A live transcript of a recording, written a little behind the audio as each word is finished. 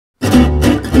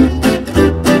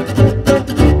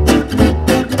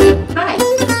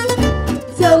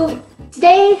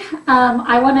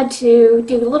I wanted to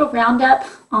do a little roundup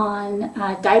on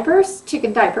diapers,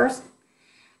 chicken diapers.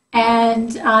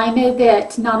 And I know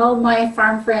that not all my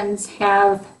farm friends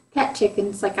have pet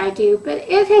chickens like I do, but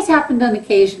it has happened on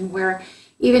occasion where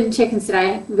even chickens that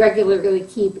I regularly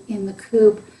keep in the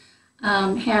coop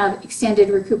have extended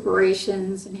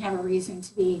recuperations and have a reason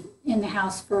to be in the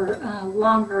house for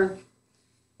longer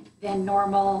than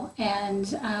normal.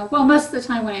 And well, most of the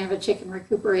time when I have a chicken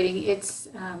recuperating, it's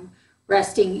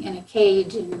resting in a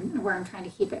cage and where I'm trying to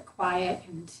keep it quiet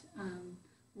and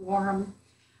warm.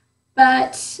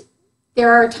 But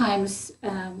there are times,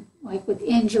 like with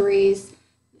injuries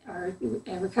or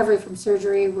recovery from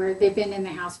surgery, where they've been in the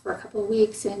house for a couple of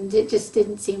weeks and it just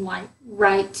didn't seem like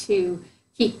right to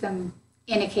keep them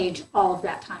in a cage all of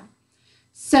that time.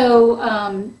 So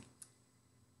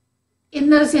in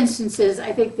those instances,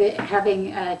 I think that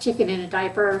having a chicken in a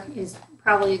diaper is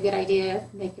probably a good idea.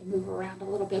 They can move around a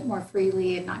little bit more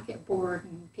freely and not get bored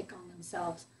and pick on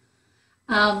themselves.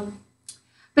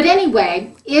 But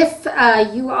anyway, if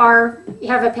you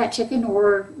have a pet chicken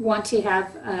or want to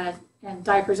have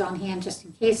diapers on hand just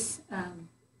in case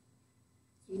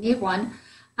you need one,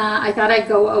 I thought I'd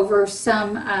go over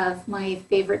some of my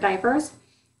favorite diapers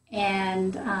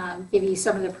and give you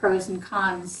some of the pros and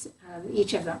cons of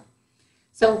each of them.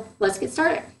 So let's get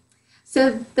started.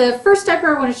 So the first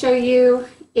diaper I want to show you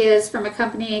is from a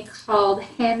company called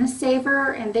Hen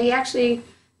Saver, and they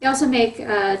also make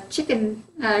chicken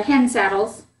hen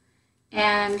saddles.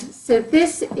 And so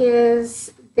this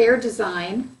is their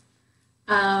design.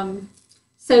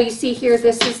 So you see here,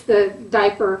 this is the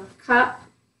diaper cup,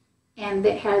 and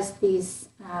it has these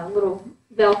little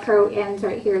Velcro ends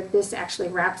right here. This actually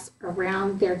wraps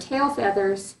around their tail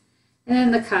feathers, and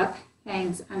then the cup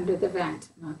hangs under the vent.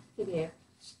 And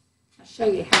I'll show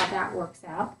you how that works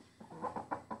out.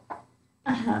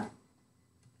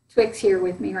 Twix here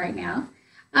with me right now.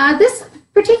 This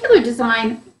particular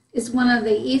design is one of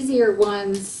the easier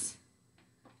ones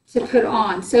to put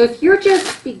on. So if you're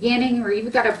just beginning or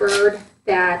you've got a bird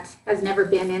that has never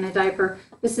been in a diaper,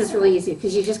 this is really easy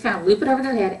because you just kind of loop it over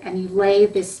their head and you lay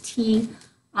this tee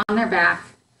on their back,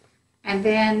 and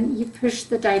then you push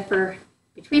the diaper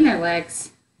between their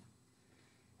legs.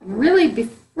 And really,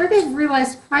 before they've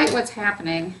realized quite what's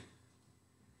happening,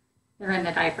 they're in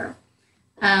the diaper.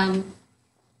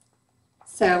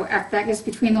 So after that gets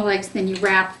between the legs, then you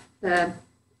wrap the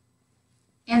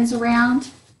ends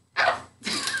around.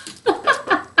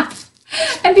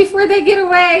 And before they get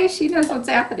away, she knows what's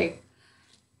happening.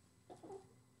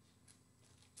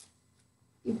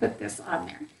 You put this on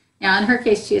there. Now, in her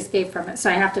case, she escaped from it, so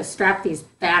I have to strap these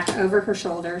back over her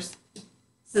shoulders.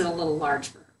 This is a little large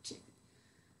for her, too.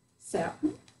 So,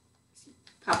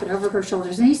 pop it over her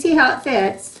shoulders, and you see how it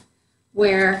fits,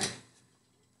 where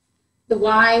the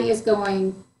Y is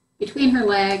going between her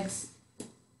legs,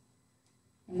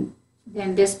 and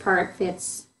then this part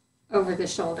fits over the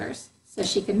shoulders. So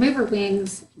she can move her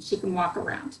wings, and she can walk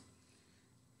around.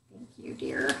 Thank you,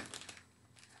 dear.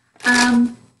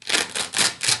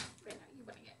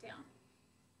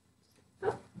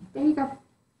 There you go.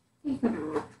 There you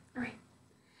go. All right.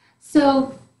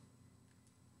 So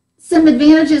some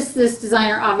advantages to this design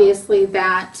are obviously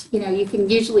that, you can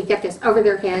usually get this over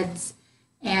their heads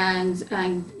and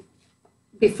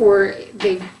before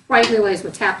they quite realize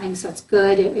what's happening, so it's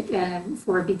good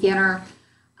for a beginner.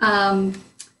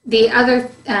 The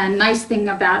other nice thing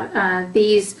about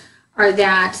these are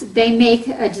that they make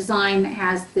a design that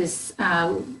has this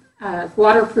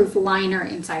waterproof liner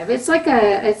inside of it. It's like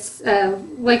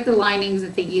the linings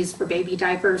that they use for baby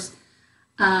diapers,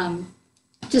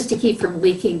 just to keep from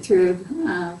leaking through,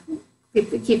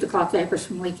 keep the cloth diapers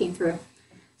from leaking through.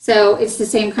 So it's the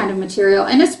same kind of material,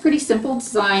 and it's pretty simple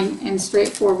design and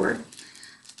straightforward.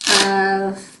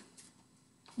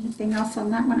 Anything else on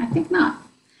that one? I think not.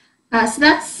 So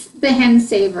that's the Hen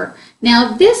Saver.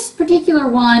 Now this particular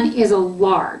one is a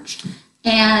large.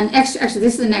 And actually,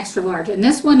 this is an extra large, and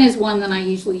this one is one that I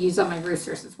usually use on my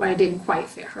roosters. That's why I didn't quite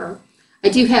fit her. I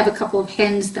do have a couple of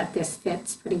hens that this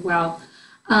fits pretty well.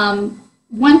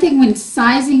 One thing when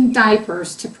sizing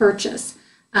diapers to purchase,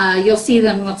 you'll see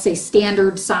them, let's say,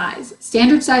 standard size.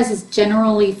 Standard size is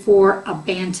generally for a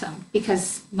bantam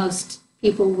because most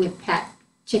people with pet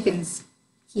chickens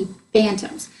keep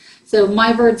bantams. So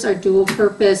my birds are dual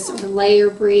purpose or layer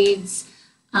breeds,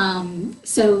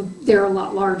 so they're a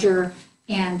lot larger.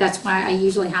 And that's why I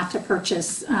usually have to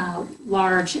purchase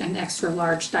large and extra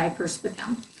large diapers for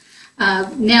them.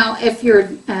 Now, if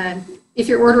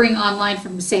you're ordering online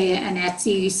from, say, an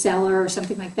Etsy seller or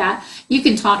something like that, you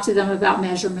can talk to them about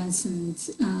measurements, and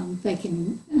they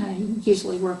can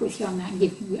usually work with you on that and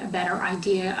give you a better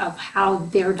idea of how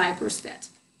their diapers fit.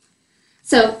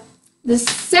 So the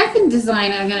second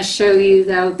design I'm going to show you,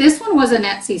 though, this one was an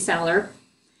Etsy seller,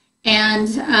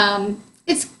 and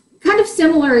it's kind of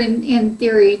similar in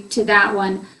theory to that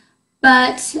one,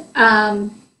 but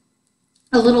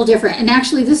a little different. And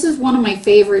actually, this is one of my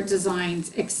favorite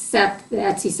designs, except the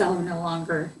Etsy seller no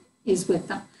longer is with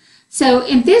them. So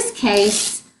in this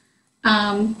case,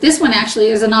 this one actually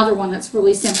is another one that's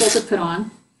really simple to put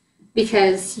on,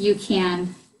 because you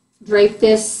can drape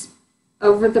this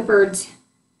over the bird's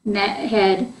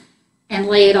head and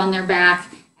lay it on their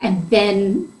back, and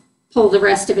then pull the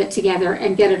rest of it together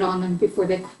and get it on them before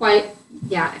they quite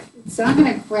got it. So I'm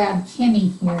going to grab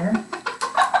Kimmie here.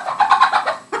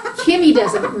 Kimmie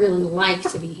doesn't really like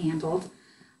to be handled,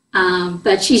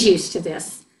 but she's used to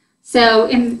this. So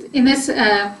in this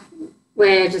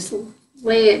way, I just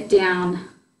lay it down,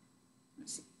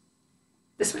 let's see,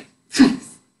 this way.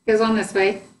 Goes on this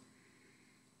way.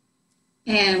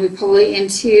 And we pull it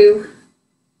into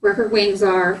where her wings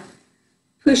are,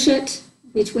 push it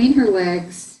between her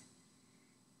legs,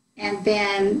 and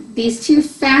then these two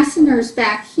fasteners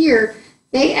back here,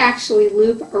 they actually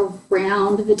loop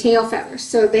around the tail feathers.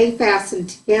 So they fasten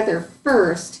together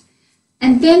first,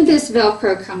 and then this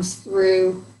Velcro comes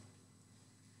through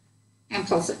and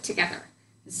pulls it together.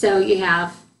 So you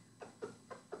have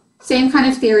same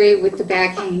kind of theory with the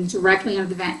bag hanging directly under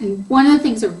the vent. And one of the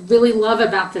things I really love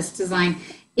about this design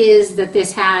is that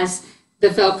this has the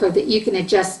Velcro that you can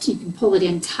adjust. You can pull it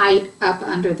in tight up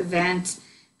under the vent,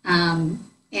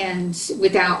 and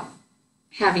without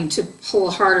having to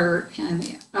pull harder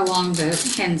along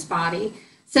the hen's body.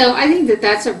 So I think that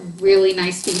that's a really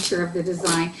nice feature of the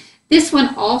design. This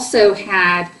one also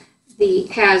has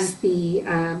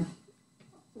the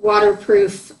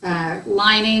waterproof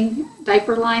lining,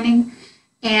 diaper lining.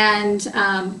 And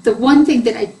the one thing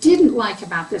that I didn't like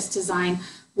about this design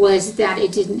was that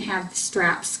it didn't have the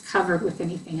straps covered with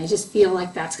anything. I just feel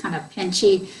like that's kind of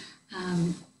pinchy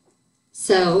and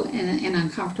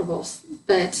uncomfortable.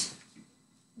 But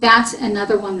that's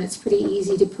another one that's pretty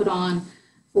easy to put on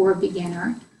for a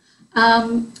beginner.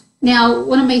 Now,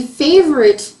 one of my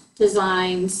favorite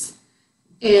designs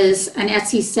is an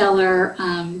Etsy seller.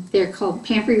 They're called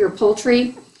Pamper Your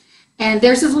Poultry. And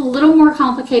theirs is a little more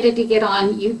complicated to get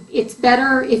on. It's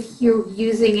better if you're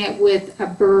using it with a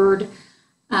bird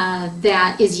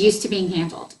that is used to being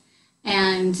handled.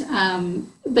 And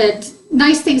but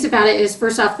nice things about it is,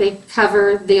 first off, they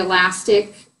cover the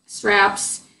elastic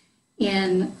straps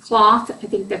in cloth. I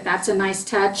think that that's a nice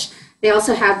touch. They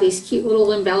also have these cute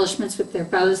little embellishments with their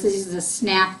bows. This is a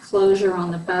snap closure on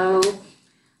the bow.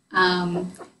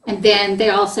 And then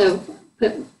they also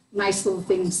put nice little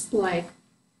things like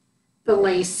the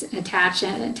lace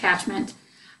attachment.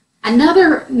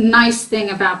 Another nice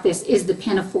thing about this is the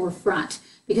pinafore front,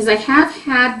 because I have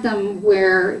had them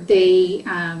where they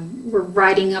were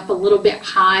riding up a little bit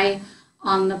high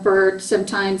on the bird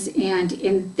sometimes, and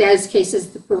in those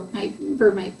cases the bird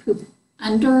might poop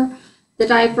under the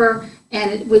diaper.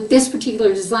 And with this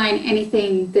particular design,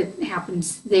 anything that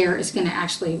happens there is going to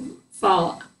actually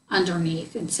fall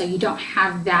underneath, and so you don't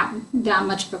have that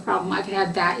much of a problem. I've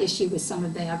had that issue with some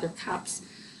of the other cups,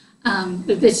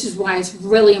 but this is why it's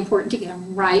really important to get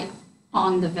them right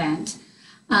on the vent.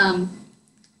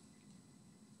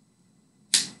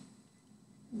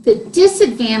 The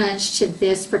disadvantage to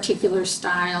this particular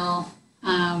style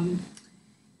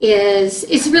is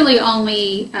it's really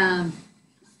only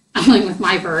with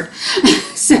my bird.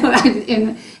 So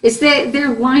it's their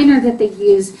liner that they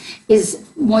use is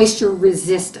moisture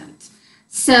resistant.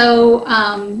 So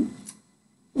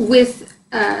with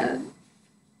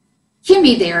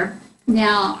Kimmie there,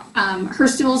 now her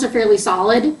stools are fairly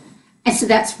solid, and so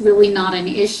that's really not an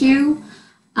issue.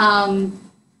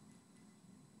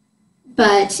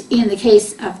 But in the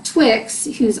case of Twix,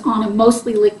 who's on a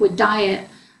mostly liquid diet,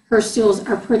 her stools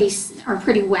are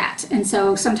pretty wet, and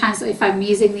so sometimes if I'm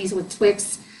using these with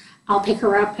Twix, I'll pick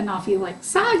her up and I'll feel like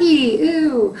soggy,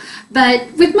 ooh.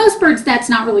 But with most birds, that's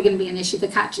not really going to be an issue. The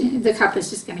cup is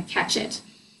just going to catch it.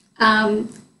 The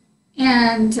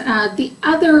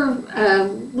other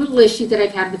little issue that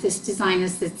I've had with this design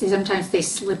is that sometimes they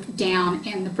slip down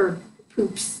and the bird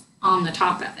poops on the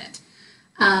top of it.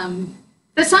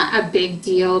 That's not a big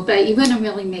deal, but you want to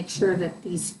really make sure that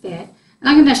these fit. And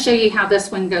I'm going to show you how this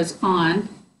one goes on,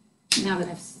 now that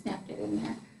I've snapped it in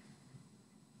there.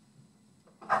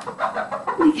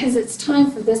 Because it's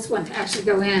time for this one to actually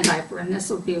go in a diaper, and this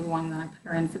will be the one that I put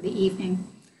her in for the evening.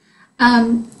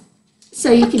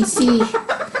 So you can see,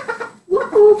 woo,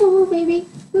 woo, woo, woo, baby,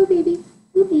 woo, baby,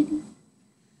 woo, baby.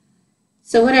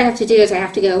 So what I have to do is I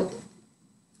have to go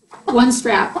one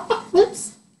strap,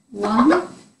 whoops, one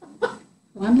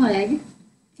leg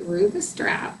through the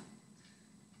strap.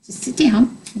 Just sit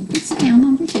down. You can sit down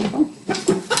on the table.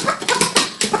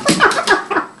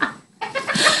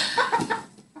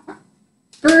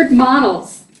 Bird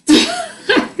models.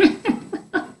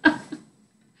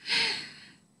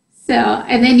 So,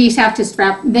 and then you have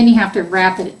to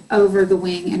wrap it over the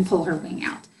wing and pull her wing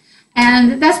out.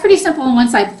 And that's pretty simple on one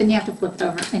side, but then you have to flip it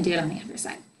over and do it on the other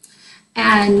side.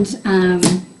 And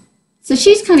so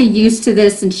she's kind of used to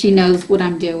this and she knows what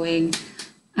I'm doing.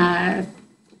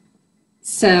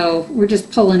 So we're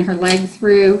just pulling her leg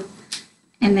through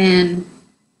and then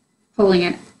pulling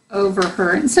it over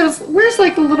her. And so where's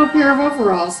like a little pair of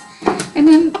overalls. And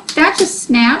then that just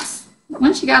snaps.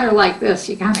 Once you got her like this,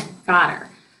 you kind of got her.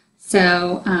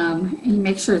 So and you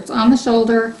make sure it's on the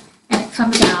shoulder and it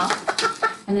comes out.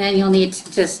 And then you'll need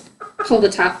to just pull the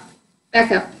top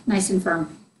back up nice and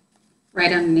firm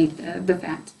right underneath the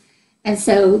vent. And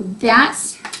so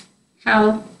that's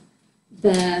how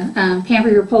the Pamper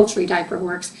Your Poultry diaper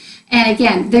works. And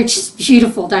again, they're just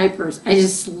beautiful diapers. I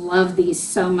just love these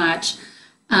so much.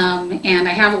 And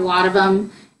I have a lot of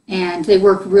them, and they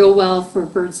work real well for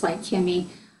birds like Kimmie.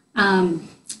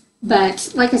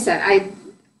 But like I said,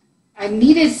 I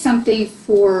needed something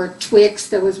for Twix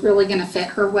that was really going to fit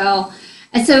her well.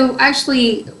 And so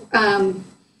actually, I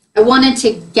wanted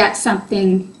to get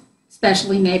something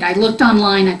specially made. I looked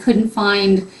online. I couldn't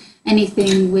find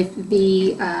anything with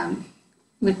the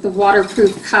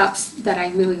waterproof cups that I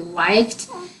really liked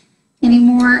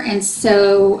anymore. And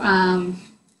so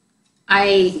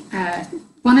I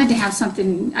wanted to have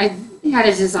something. I had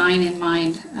a design in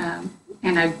mind,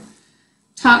 and I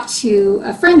talked to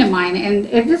a friend of mine, and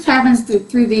it just happens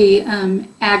through the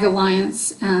Ag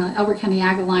Alliance, Elbert County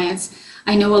Ag Alliance.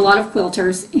 I know a lot of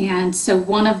quilters, and so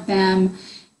one of them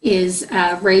is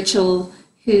Rachel,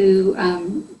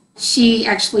 who she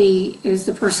actually is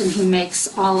the person who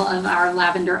makes all of our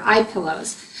lavender eye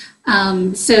pillows.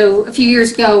 So a few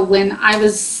years ago, when I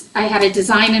had a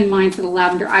design in mind for the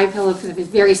lavender eye pillow, because I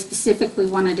very specifically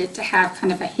wanted it to have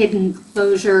kind of a hidden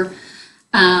closure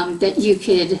that you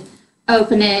could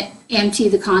open it, empty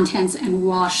the contents, and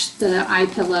wash the eye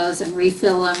pillows and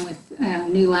refill them with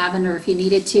new lavender if you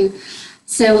needed to.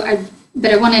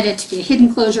 But I wanted it to be a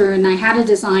hidden closure, and I had a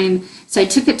design, so I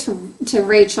took it to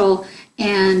Rachel,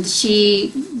 and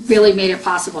she really made it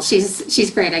possible.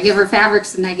 She's great. I give her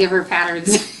fabrics and I give her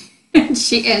patterns. And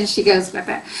she goes with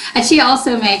it. And she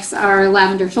also makes our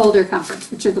lavender shoulder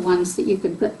comforts, which are the ones that you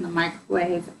can put in the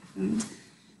microwave.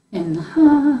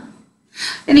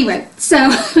 Anyway,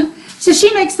 so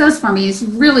she makes those for me. It's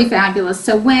really fabulous.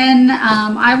 So when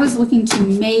I was looking to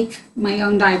make my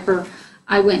own diaper,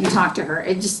 I went and talked to her.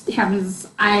 It just happens,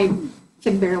 I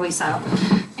can barely sew,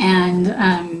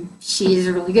 and she's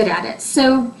really good at it.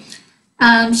 So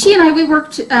she and we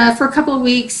worked for a couple of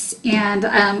weeks, and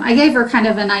I gave her kind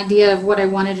of an idea of what I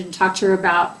wanted and talked to her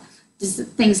about just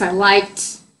things I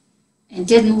liked and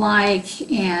didn't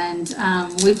like, and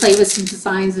we played with some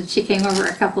designs, and she came over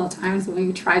a couple of times and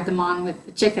we tried them on with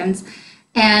the chickens.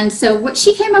 And so what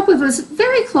she came up with was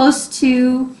very close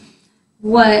to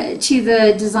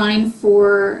the design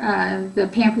for the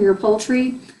Pamper Your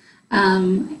Poultry,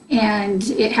 and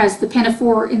it has the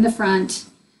pinafore in the front,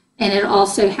 and it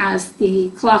also has the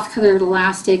cloth colored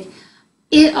elastic.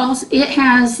 It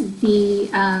has the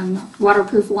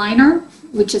waterproof liner,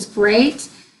 which is great,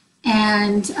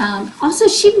 and also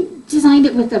she designed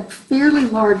it with a fairly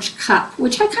large cup,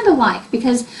 which I kind of like,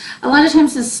 because a lot of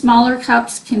times the smaller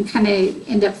cups can kind of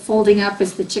end up folding up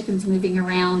as the chicken's moving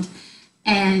around,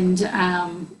 and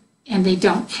they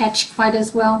don't catch quite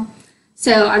as well.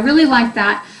 So I really like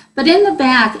that. But in the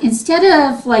back, instead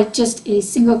of like just a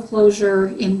single closure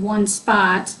in one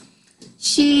spot,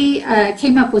 she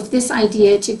came up with this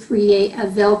idea to create a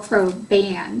Velcro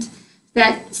band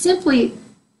that simply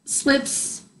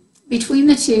slips between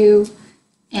the two,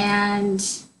 and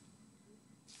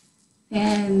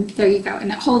there you go. And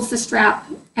it holds the strap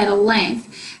at a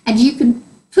length. And you can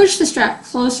push the strap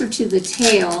closer to the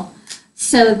tail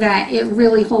so that it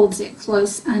really holds it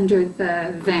close under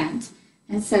the vent.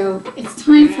 And so it's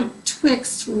time for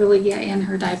Twix to really get in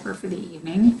her diaper for the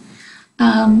evening.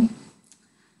 One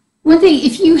thing,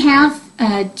 if you have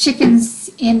chickens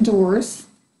indoors,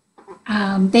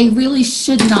 they really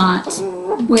should not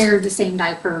wear the same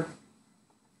diaper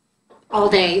all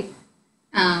day,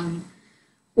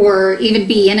 or even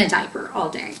be in a diaper all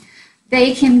day.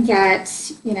 They can get,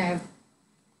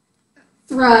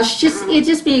 thrush, it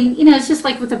just being, it's just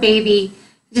like with a baby,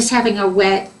 just having a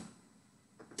wet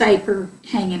diaper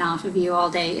hanging off of you all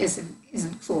day isn't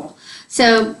cool.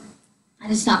 So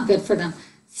it's not good for them.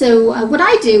 So what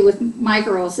I do with my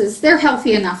girls is they're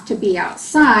healthy enough to be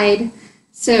outside.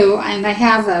 So, and I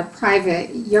have a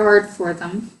private yard for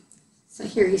them. So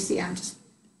here you see, I'm just,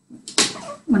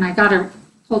 when I got her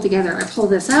pulled together, I pull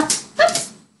this up.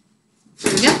 Oops.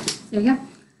 There we go. There you go.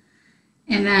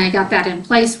 And then I got that in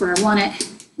place where I want it.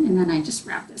 And then I just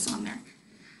wrap this on there.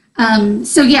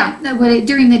 So yeah,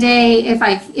 during the day, if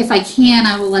I can,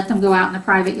 I will let them go out in the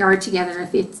private yard together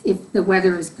if the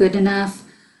weather is good enough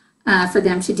for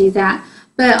them to do that.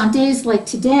 But on days like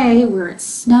today where it's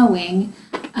snowing,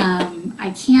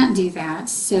 I can't do that.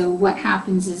 So what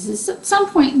happens is at some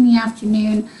point in the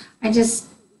afternoon, I just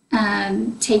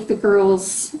take the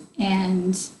girls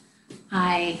and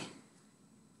I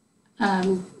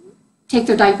take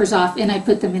their diapers off and I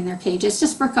put them in their cages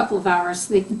just for a couple of hours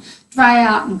so they can dry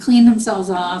out and clean themselves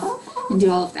off and do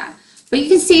all of that. But you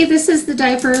can see this is the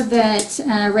diaper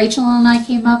that Rachel and I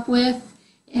came up with.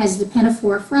 It has the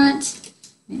pinafore front.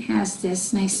 It has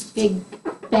this nice big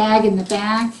bag in the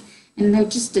back, and they're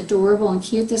just adorable and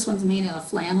cute. This one's made out of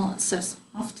flannel. It's so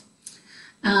soft.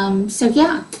 So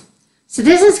yeah. So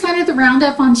this is kind of the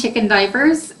roundup on chicken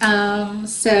diapers.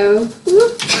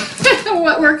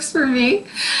 What works for me.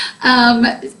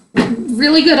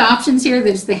 Really good options here.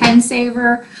 There's the hen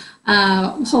saver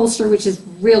holster, which is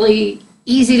really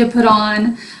easy to put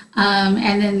on.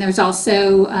 And then there's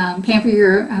also Pamper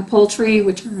Your Poultry,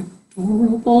 which are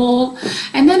adorable.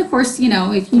 And then of course, you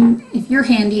know, if you're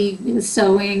handy with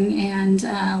sewing and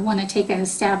want to take a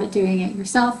stab at doing it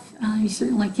yourself, you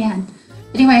certainly can.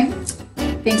 Anyway,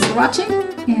 thanks for watching,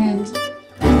 and